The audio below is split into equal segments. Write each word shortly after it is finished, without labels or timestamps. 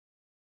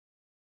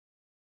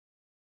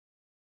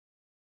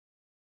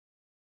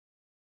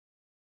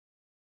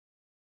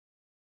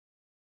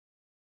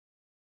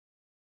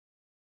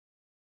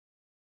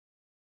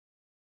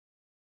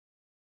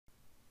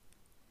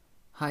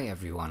Hi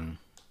everyone.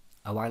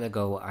 A while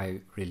ago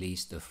I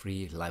released a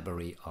free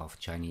library of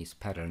Chinese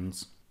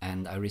patterns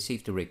and I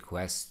received a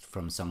request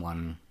from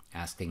someone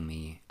asking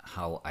me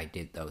how I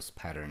did those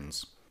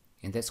patterns.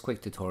 In this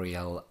quick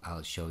tutorial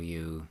I'll show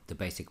you the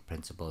basic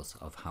principles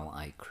of how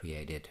I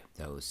created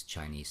those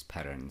Chinese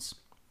patterns.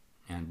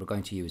 And we're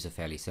going to use a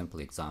fairly simple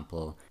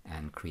example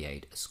and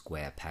create a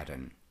square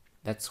pattern.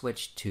 Let's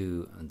switch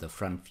to the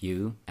front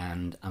view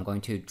and I'm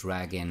going to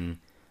drag in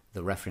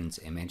the reference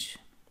image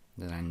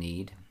that I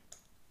need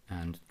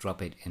and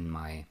drop it in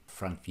my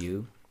front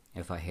view.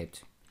 If I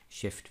hit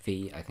Shift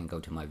V, I can go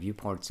to my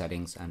viewport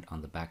settings, and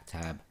on the back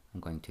tab,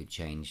 I'm going to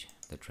change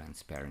the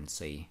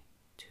transparency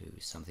to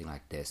something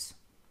like this.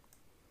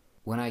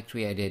 When I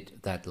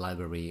created that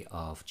library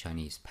of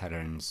Chinese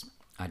patterns,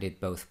 I did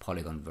both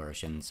polygon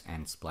versions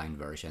and spline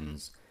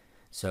versions.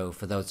 So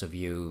for those of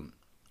you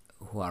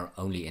who are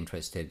only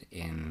interested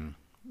in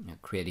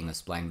creating a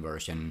spline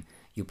version,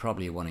 you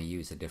probably want to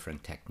use a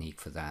different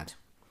technique for that.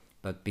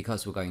 But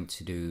because we're going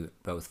to do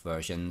both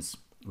versions,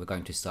 we're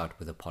going to start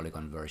with a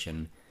polygon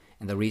version.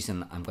 And the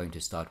reason I'm going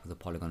to start with a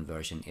polygon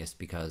version is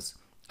because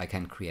I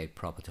can create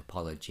proper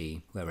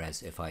topology,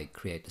 whereas if I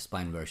create the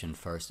spline version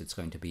first, it's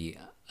going to be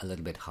a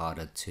little bit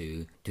harder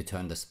to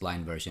turn the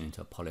spline version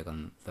into a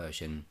polygon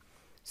version.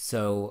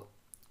 So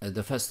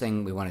the first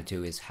thing we want to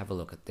do is have a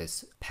look at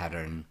this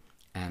pattern,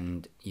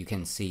 and you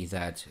can see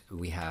that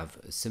we have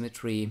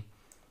symmetry.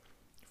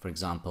 For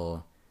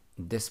example,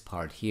 this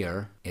part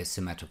here is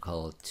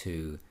symmetrical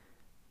to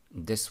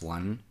this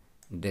one.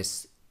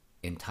 This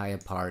entire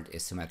part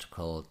is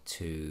symmetrical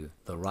to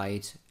the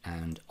right,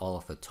 and all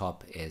of the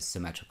top is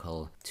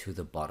symmetrical to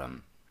the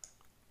bottom.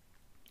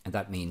 And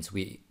that means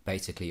we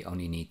basically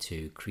only need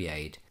to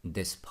create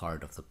this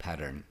part of the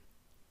pattern.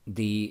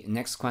 The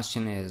next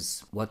question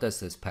is, what does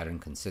this pattern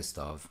consist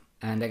of?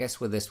 And I guess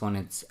with this one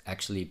it's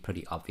actually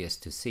pretty obvious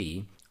to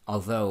see,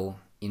 although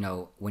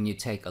when you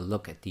take a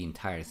look at the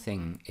entire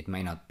thing, it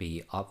may not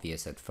be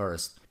obvious at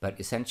first, but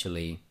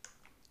essentially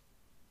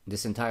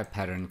this entire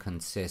pattern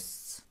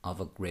consists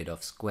of a grid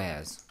of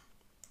squares.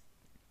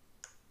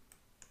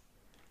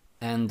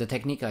 And the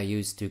technique I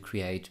use to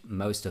create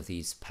most of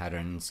these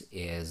patterns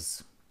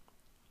is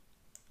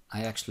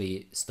I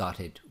actually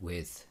started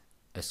with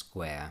a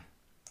square.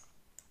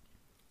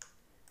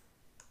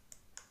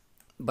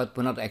 But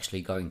we're not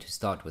actually going to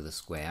start with a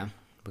square,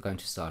 we're going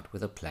to start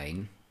with a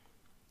plane,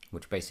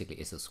 which basically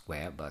is a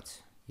square,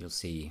 but you'll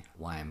see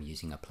why I'm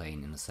using a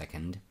plane in a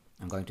second.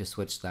 I'm going to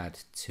switch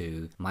that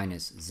to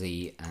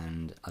 -z,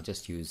 and I'll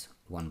just use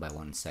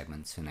 1x1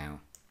 segments for now.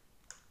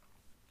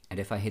 And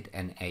if I hit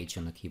NH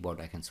on the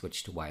keyboard, I can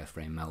switch to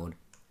wireframe mode.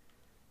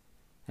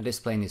 And this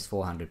plane is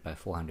 400 by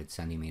 400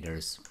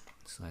 centimeters,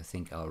 so I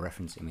think our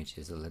reference image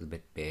is a little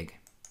bit big.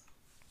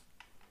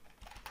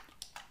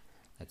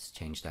 Let's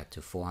change that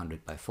to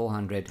 400 by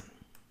 400,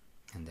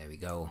 and there we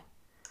go.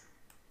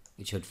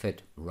 It should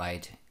fit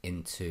right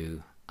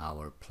into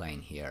our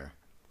plane here.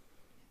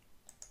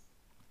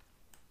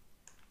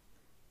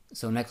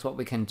 So next what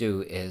we can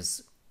do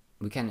is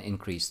we can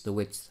increase the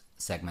width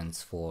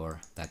segments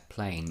for that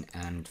plane,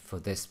 and for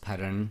this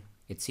pattern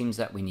it seems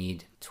that we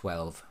need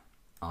 12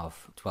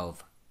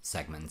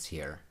 segments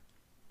here.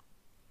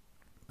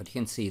 But you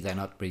can see they're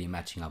not really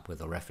matching up with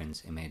the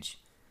reference image.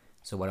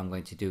 So what I'm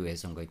going to do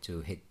is I'm going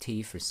to hit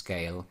T for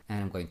scale,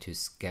 and I'm going to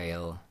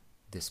scale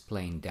this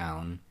plane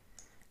down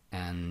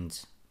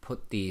and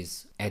put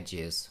these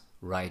edges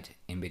right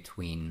in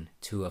between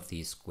two of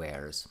these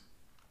squares.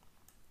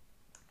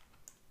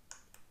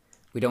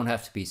 We don't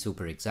have to be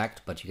super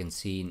exact, but you can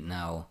see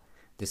now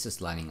this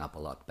is lining up a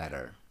lot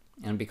better.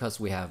 And because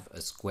we have a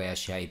square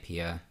shape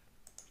here,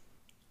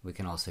 we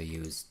can also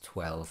use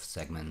 12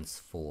 segments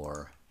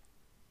for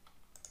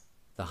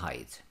the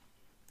height.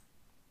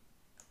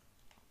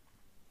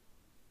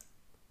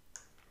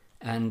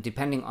 And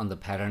depending on the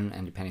pattern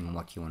and depending on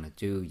what you want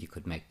to do, you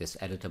could make this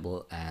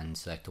editable and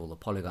select all the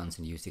polygons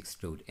and use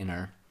extrude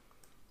inner.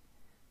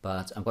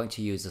 But I'm going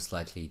to use a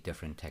slightly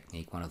different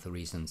technique. One of the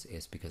reasons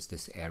is because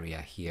this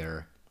area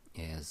here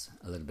is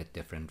a little bit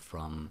different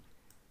from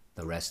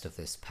the rest of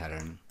this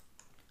pattern.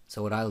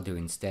 So what I'll do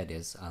instead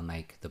is I'll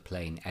make the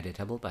plane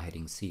editable by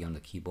hitting C on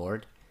the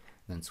keyboard,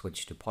 then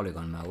switch to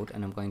polygon mode,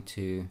 and I'm going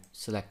to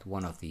select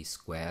one of these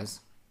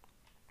squares,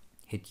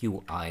 hit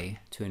UI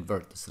to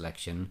invert the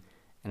selection,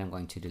 and I'm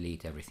going to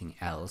delete everything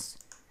else,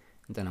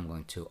 and then I'm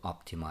going to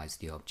optimize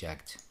the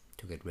object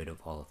to get rid of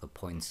all of the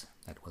points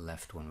that were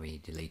left when we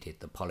deleted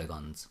the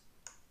polygons.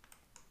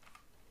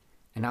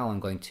 And now I'm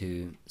going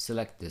to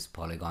select this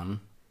polygon,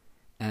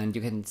 and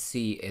you can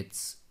see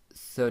it's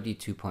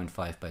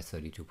 32.5 by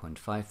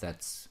 32.5.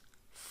 That's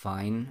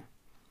fine.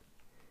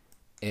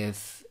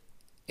 If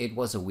it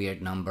was a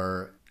weird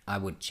number, I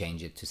would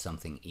change it to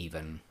something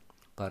even,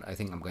 but I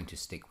think I'm going to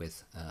stick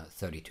with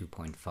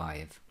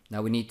 32.5.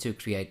 Now we need to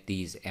create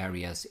these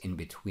areas in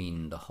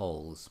between the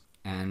holes,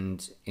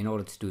 and in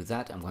order to do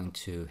that I'm going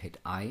to hit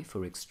I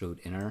for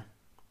extrude inner,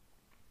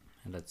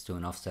 and let's do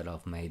an offset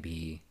of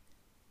maybe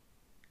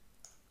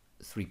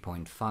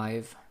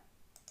 3.5,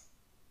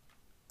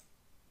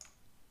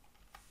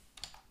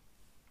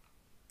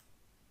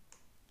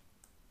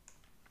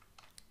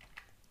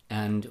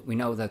 And we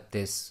know that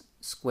this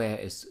square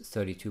is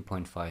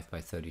 32.5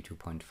 by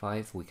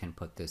 32.5. We can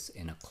put this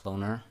in a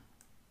cloner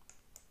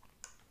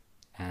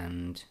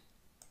and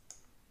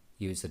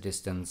use a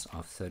distance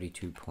of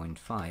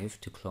 32.5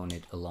 to clone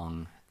it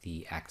along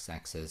the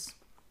x-axis.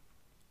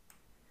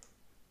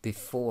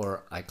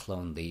 Before I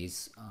clone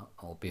these,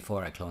 or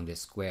before I clone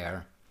this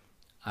square,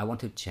 I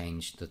want to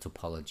change the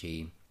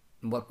topology.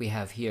 What we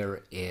have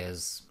here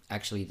is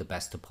actually the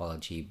best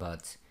topology,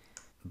 but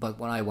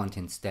what I want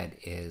instead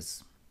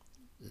is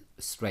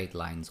straight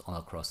lines all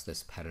across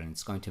this pattern.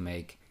 It's going to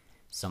make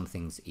some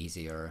things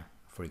easier,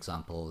 for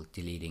example,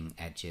 deleting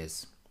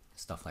edges,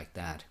 stuff like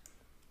that.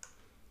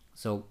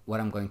 So what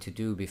I'm going to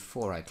do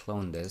before I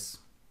clone this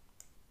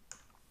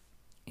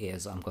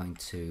is I'm going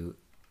to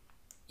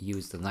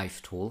use the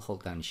knife tool,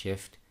 hold down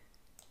Shift,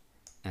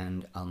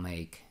 and I'll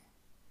make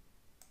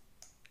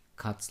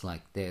cuts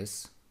like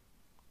this.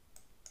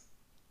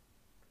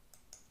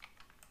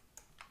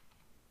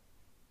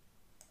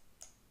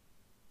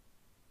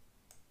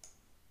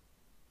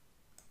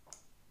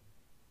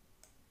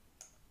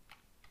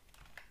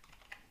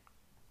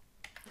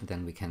 And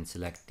then we can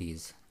select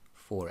these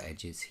 4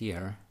 edges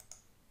here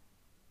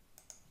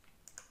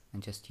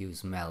and just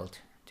use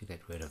melt to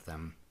get rid of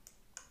them.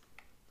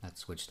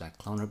 Let's switch that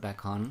cloner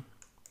back on.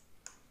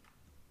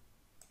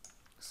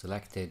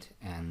 Select it,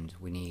 and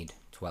we need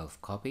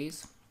 12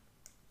 copies.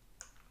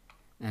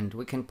 And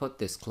we can put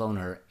this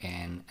cloner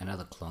in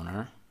another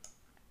cloner.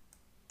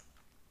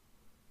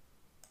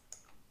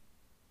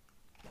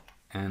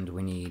 And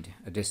we need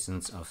a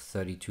distance of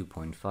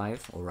 32.5,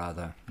 or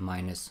rather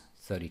minus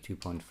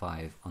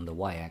 32.5 on the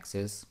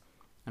y-axis.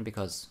 And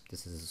because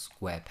this is a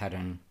square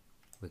pattern,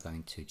 we're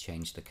going to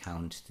change the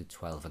count to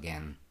 12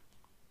 again.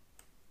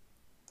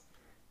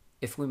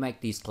 If we make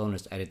these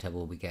cloners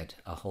editable, we get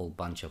a whole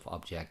bunch of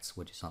objects,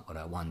 which is not what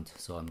I want.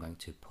 So I'm going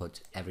to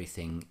put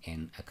everything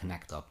in a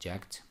connect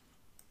object.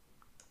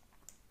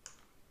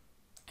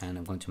 And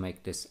I'm going to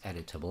make this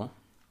editable.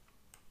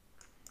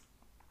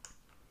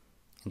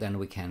 And then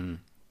we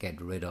can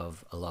get rid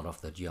of a lot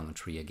of the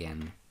geometry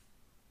again.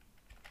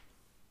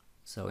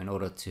 So in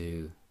order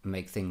to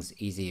make things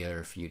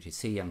easier for you to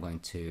see, I'm going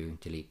to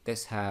delete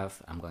this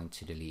half. I'm going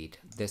to delete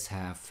this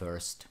half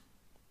first.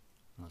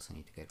 I also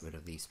need to get rid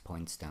of these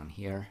points down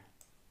here.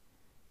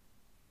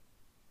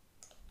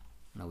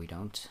 No, we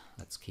don't.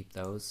 Let's keep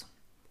those.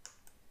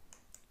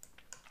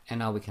 And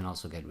now we can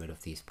also get rid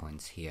of these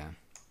points here.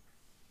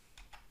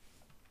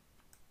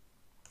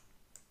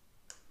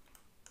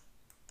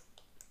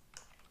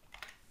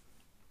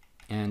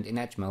 And in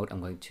edge mode, I'm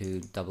going to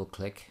double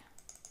click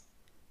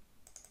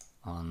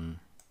on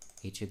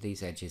each of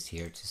these edges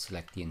here to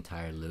select the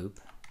entire loop.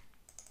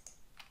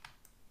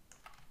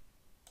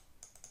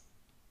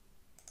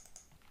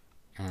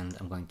 And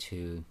I'm going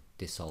to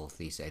dissolve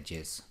these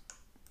edges.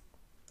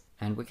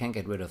 And we can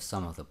get rid of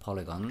some of the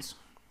polygons.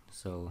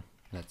 So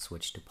let's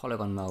switch to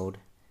polygon mode.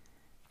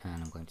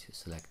 And I'm going to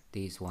select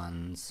these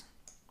ones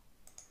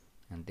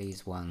and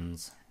these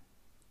ones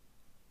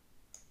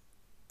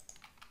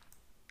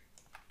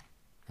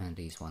and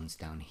these ones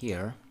down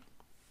here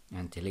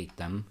and delete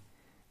them.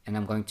 And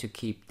I'm going to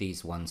keep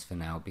these ones for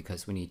now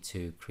because we need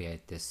to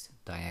create this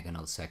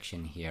diagonal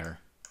section here.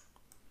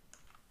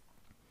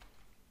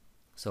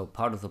 So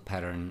part of the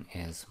pattern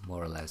is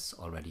more or less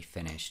already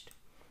finished.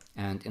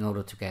 And in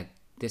order to get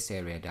this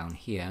area down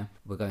here,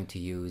 we're going to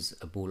use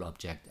a bool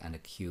object and a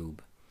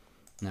cube.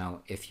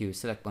 Now, if you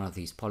select one of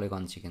these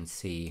polygons, you can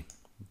see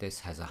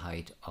this has a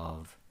height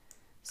of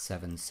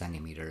 7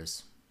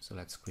 centimeters. So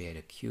let's create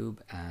a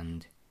cube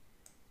and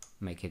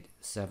make it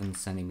 7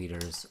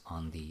 centimeters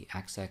on the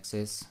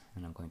x-axis.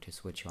 And I'm going to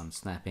switch on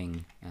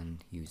snapping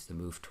and use the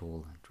move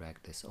tool,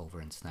 drag this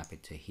over and snap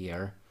it to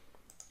here.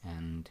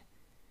 And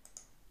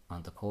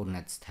on the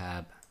coordinates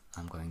tab,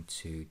 I'm going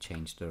to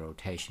change the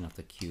rotation of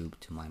the cube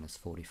to minus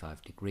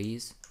 45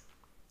 degrees.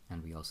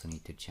 And we also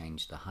need to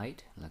change the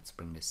height. Let's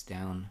bring this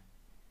down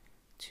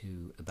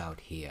to about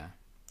here.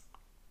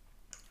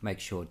 Make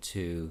sure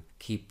to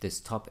keep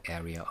this top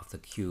area of the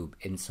cube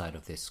inside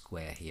of this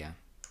square here.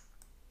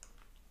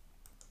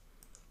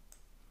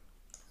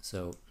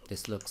 So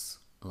this looks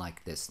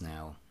like this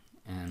now.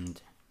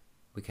 And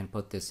we can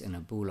put this in a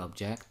bool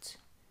object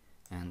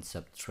and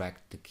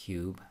subtract the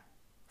cube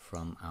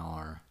from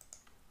our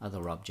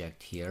other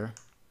object here,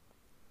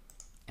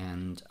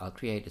 and I'll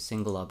create a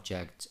single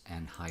object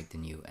and hide the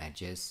new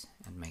edges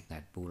and make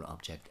that bool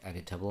object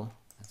editable.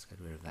 Let's get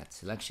rid of that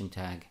selection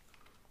tag.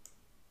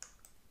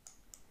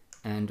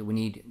 And we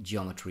need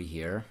geometry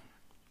here,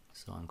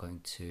 so I'm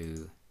going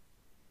to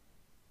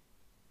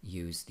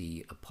use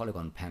the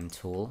polygon pen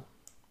tool,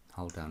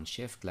 hold down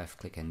Shift, left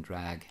click and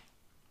drag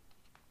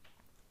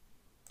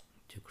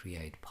to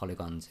create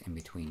polygons in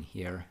between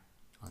here.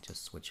 I'll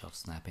just switch off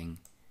snapping.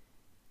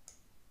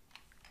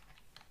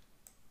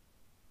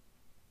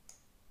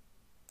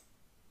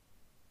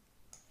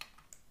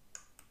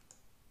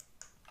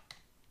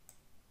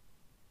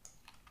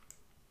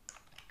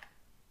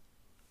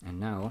 And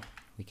now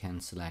we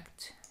can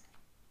select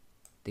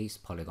these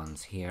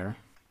polygons here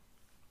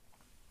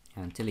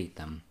and delete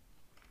them.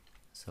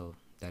 So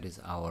that is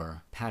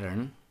our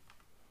pattern.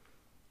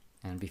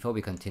 And before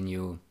we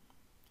continue,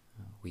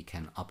 we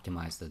can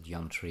optimize the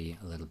geometry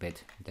a little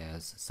bit.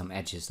 There's some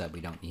edges that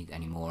we don't need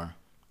anymore,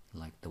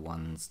 like the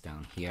ones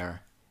down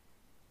here.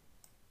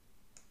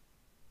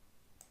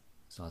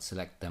 So I'll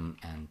select them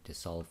and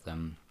dissolve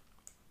them.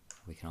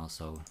 We can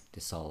also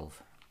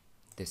dissolve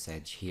this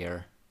edge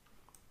here,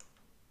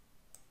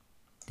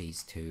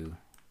 these two,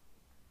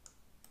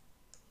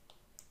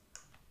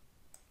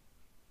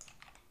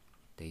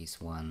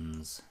 these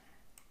ones,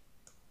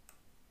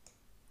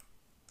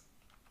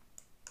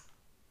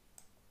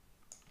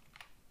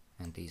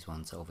 and these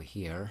ones over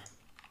here.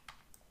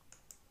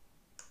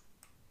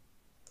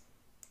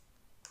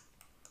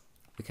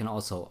 We can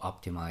also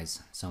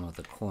optimize some of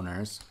the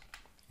corners,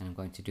 and I'm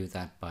going to do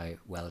that by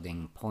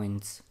welding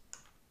points.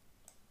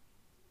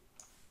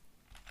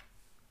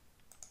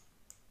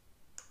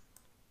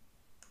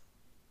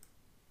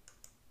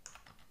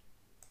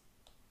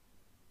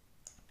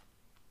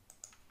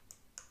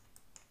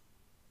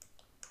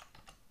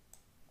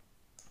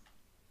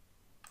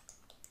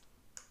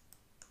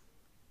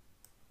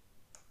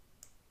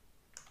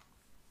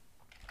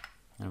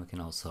 And we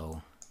can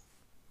also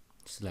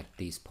select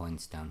these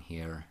points down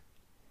here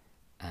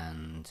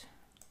and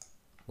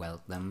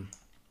weld them.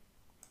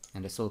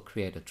 And this will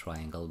create a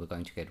triangle. We're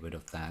going to get rid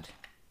of that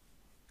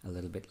a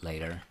little bit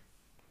later.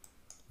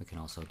 We can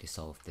also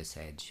dissolve this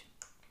edge.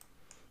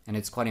 And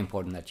it's quite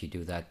important that you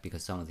do that,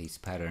 because some of these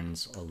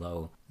patterns,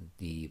 although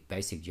the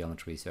basic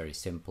geometry is very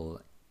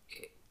simple,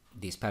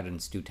 these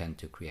patterns do tend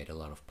to create a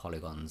lot of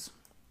polygons.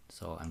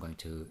 So I'm going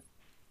to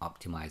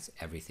optimize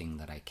everything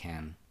that I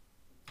can.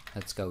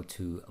 Let's go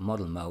to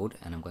model mode,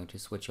 and I'm going to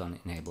switch on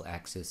enable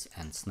axis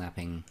and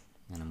snapping,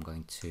 and I'm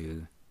going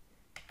to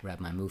grab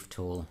my move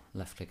tool,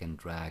 left click and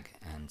drag,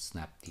 and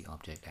snap the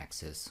object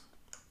axis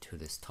to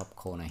this top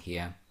corner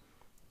here.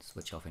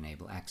 Switch off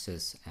enable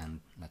axis,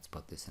 and let's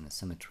put this in a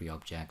symmetry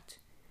object.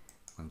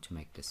 I'm going to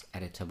make this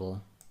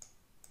editable.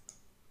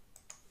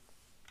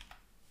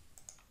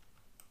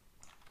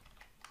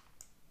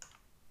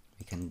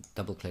 We can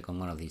double click on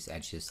one of these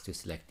edges to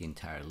select the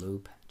entire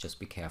loop. Just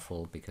be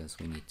careful, because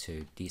we need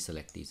to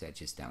deselect these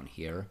edges down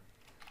here.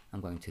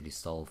 I'm going to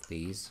dissolve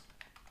these,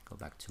 go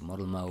back to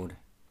model mode,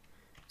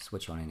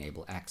 switch on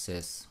enable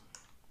axis,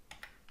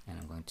 and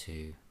I'm going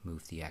to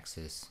move the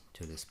axis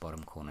to this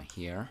bottom corner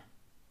here.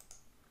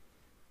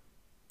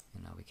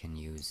 And now we can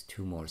use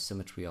two more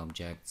symmetry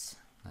objects.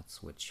 Let's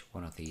switch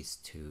one of these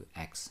to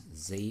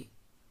XZ,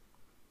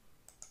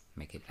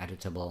 make it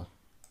editable.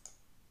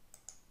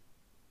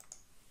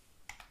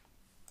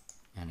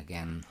 And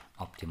again,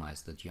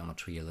 optimize the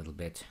geometry a little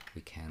bit.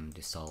 We can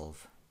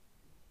dissolve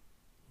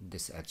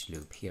this edge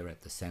loop here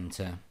at the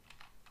center.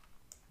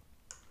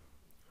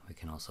 We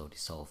can also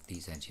dissolve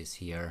these edges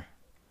here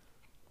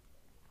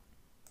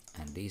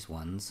and these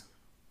ones.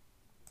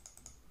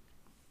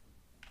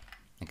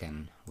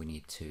 Again, we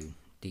need to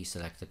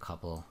deselect a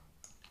couple.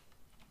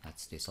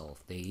 Let's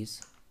dissolve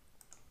these.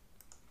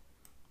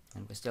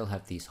 And we still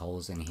have these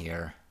holes in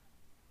here.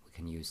 We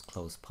can use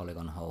close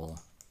polygon hole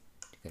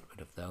to get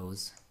rid of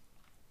those.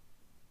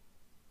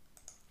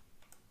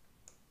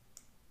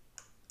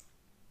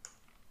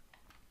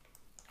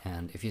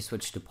 And if you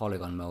switch to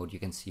polygon mode, you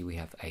can see we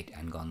have 8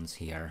 n-gons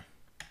here.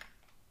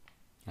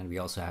 And we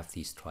also have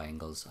these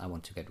triangles. I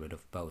want to get rid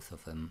of both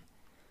of them.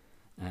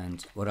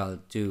 And what I'll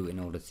do in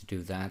order to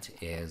do that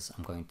is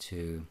I'm going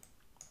to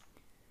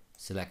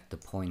select the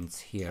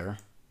points here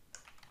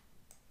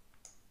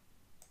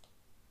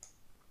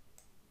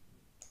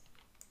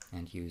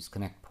and use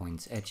connect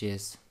points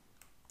edges.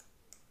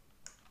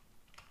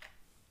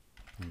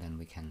 And then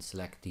we can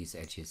select these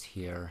edges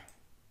here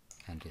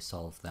and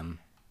dissolve them.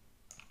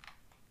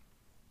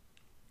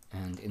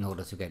 And in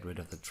order to get rid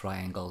of the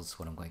triangles,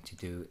 what I'm going to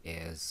do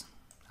is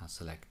I'll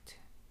select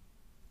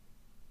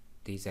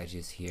these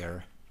edges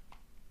here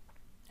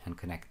and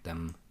connect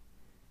them,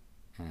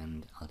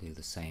 and I'll do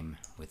the same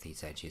with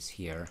these edges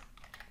here.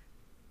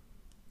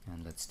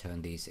 And let's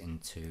turn these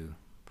into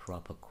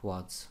proper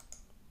quads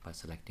by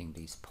selecting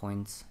these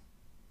points.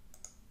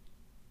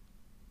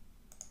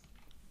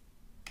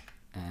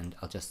 And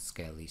I'll just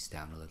scale these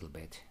down a little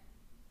bit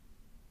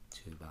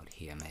to about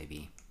here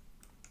maybe.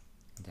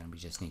 And then we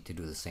just need to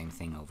do the same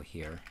thing over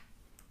here.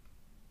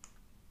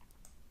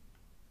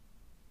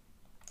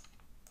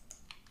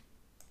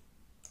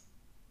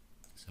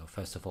 So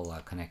first of all,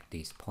 I'll connect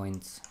these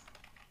points,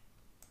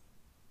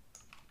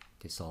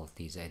 dissolve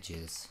these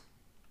edges,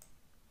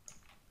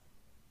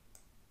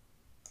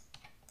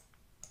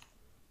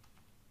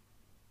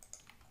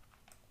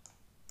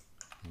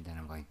 and then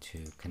I'm going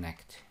to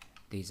connect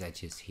these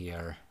edges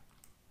here,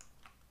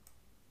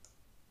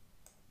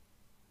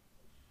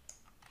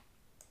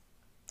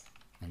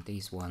 and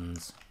these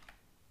ones,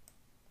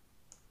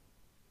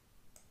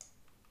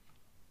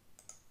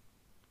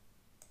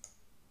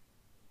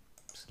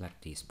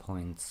 select these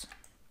points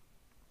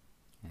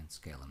and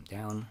scale them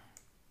down.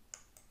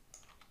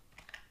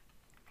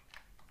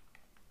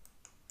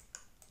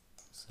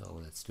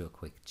 So let's do a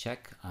quick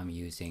check. I'm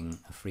using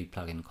a free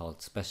plugin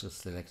called Special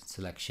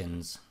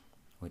Selections,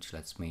 which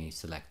lets me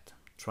select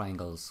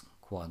triangles,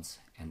 quads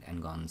and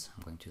n-gons.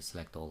 I'm going to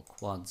select all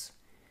quads.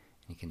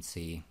 You can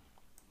see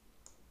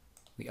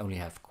we only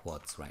have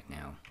quads right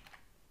now.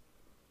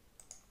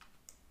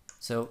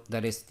 So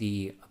that is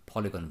the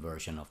polygon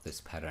version of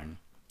this pattern.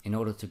 In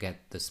order to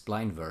get the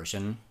spline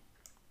version,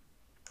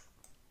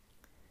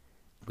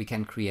 we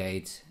can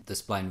create the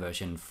spline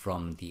version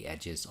from the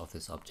edges of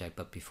this object.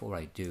 But before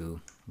I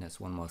do, there's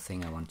one more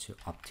thing I want to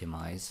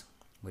optimize,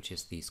 which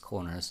is these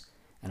corners.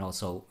 And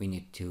also we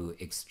need to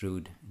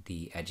extrude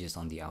the edges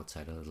on the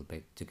outside a little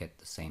bit to get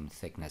the same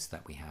thickness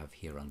that we have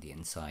here on the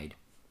inside.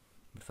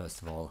 But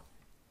first of all,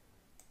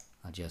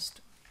 I'll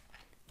just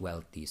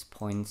weld these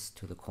points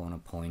to the corner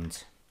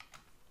point.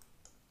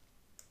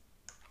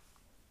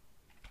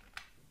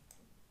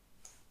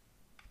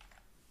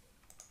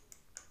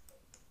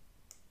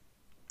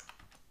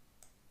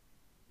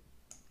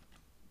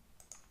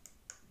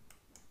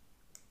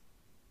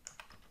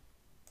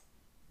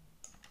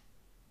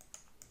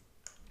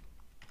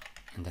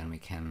 And then we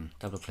can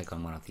double click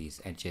on one of these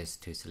edges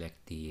to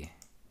select the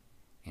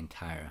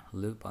entire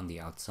loop on the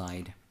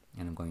outside.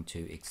 And I'm going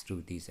to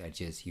extrude these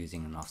edges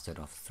using an offset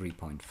of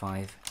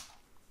 3.5.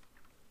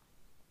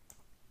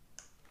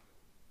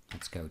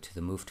 Let's go to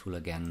the move tool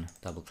again,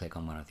 double click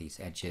on one of these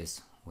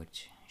edges,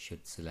 which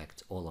should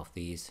select all of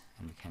these,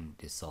 and we can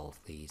dissolve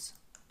these.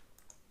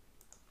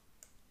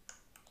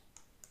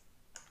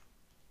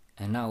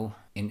 And now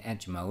in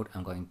edge mode,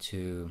 I'm going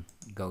to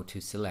go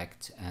to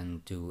select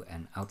and do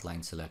an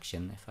outline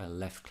selection. If I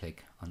left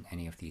click on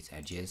any of these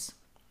edges,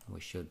 we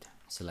should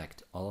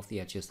select all of the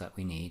edges that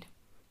we need.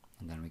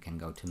 And then we can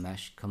go to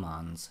mesh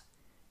commands,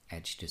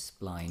 edge to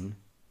spline.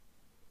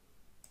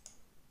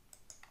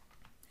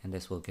 And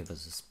this will give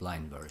us a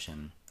spline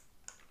version.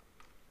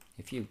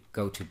 If you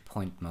go to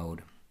point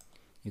mode,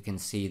 you can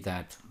see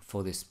that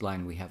for this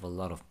spline we have a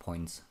lot of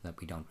points that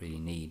we don't really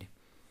need.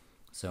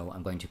 So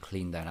I'm going to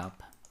clean that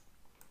up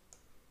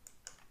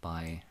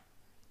by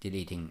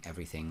deleting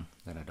everything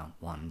that I don't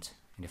want.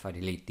 And if I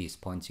delete these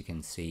points, you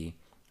can see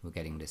we're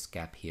getting this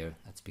gap here.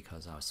 That's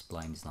because our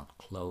spline is not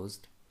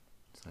closed.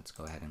 So let's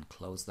go ahead and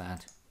close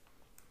that.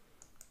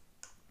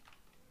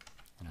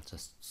 And I'll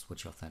just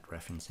switch off that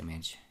reference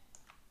image.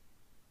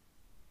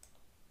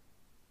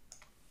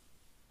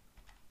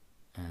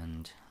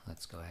 And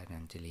let's go ahead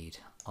and delete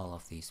all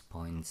of these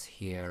points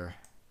here.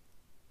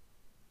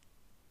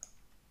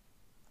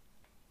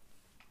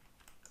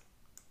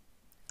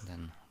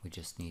 Then we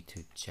just need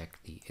to check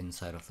the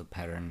inside of the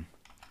pattern.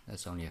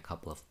 There's only a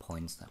couple of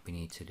points that we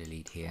need to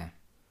delete here.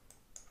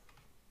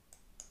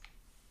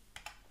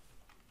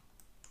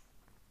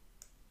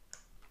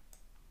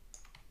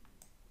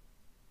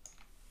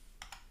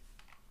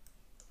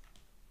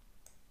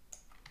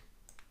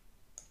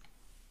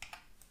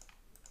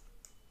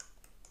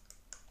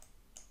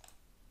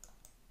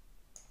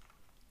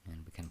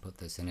 And we can put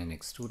this in an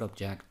extrude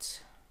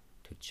object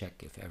to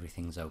check if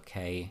everything's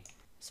okay.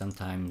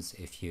 Sometimes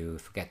if you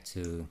forget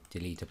to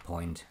delete a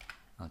point,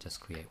 I'll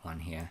just create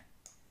one here.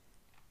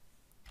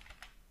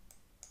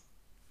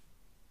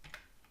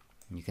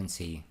 You can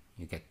see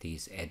you get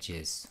these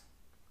edges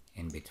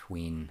in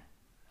between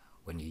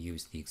when you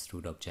use the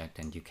extrude object,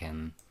 and you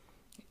can,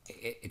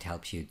 it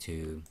helps you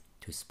to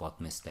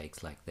spot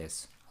mistakes like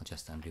this. I'll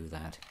just undo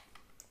that.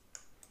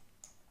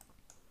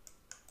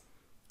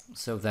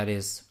 So that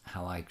is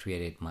how I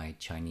created my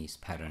Chinese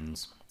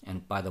patterns.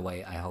 And by the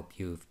way, I hope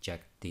you've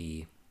checked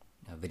the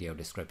video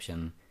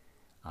description.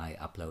 I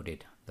uploaded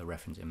the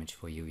reference image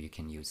for you. You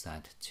can use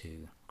that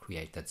to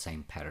create that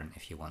same pattern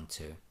if you want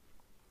to.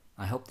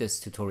 I hope this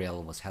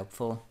tutorial was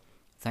helpful.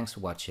 Thanks for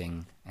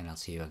watching, and I'll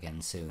see you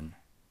again soon.